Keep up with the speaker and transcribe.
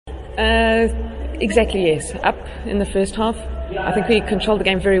Exactly, yes. Up in the first half. I think we controlled the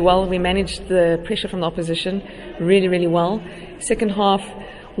game very well. We managed the pressure from the opposition really, really well. Second half,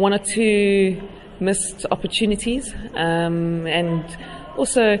 one or two missed opportunities, and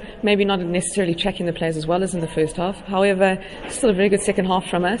also maybe not necessarily tracking the players as well as in the first half. However, still a very good second half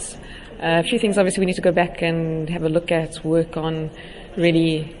from us. A few things obviously we need to go back and have a look at, work on,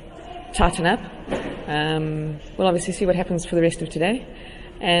 really tighten up. We'll obviously see what happens for the rest of today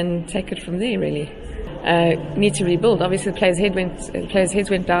and take it from there, really. Need to rebuild. Obviously the players' heads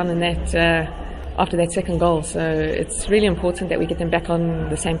went down in that after that second goal, so it's really important that we get them back on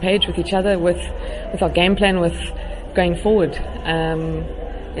the same page with each other, with our game plan, with going forward.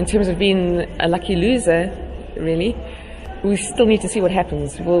 In terms of being a lucky loser, really, we still need to see what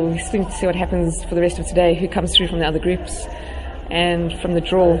happens. We still need to see what happens for the rest of today, who comes through from the other groups, and from the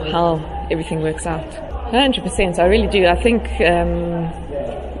draw, how everything works out. 100%, I really do. I think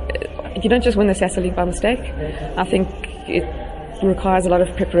you don't just win the Sasol League by mistake. I think it requires a lot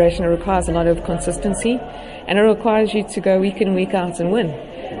of preparation, it requires a lot of consistency, and it requires you to go week in, week out and win.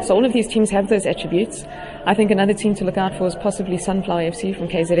 So all of these teams have those attributes. I think another team to look out for is possibly Sunflower FC from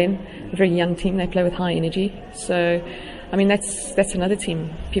KZN, a very young team. They play with high energy. So, I mean, that's another team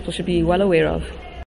people should be well aware of.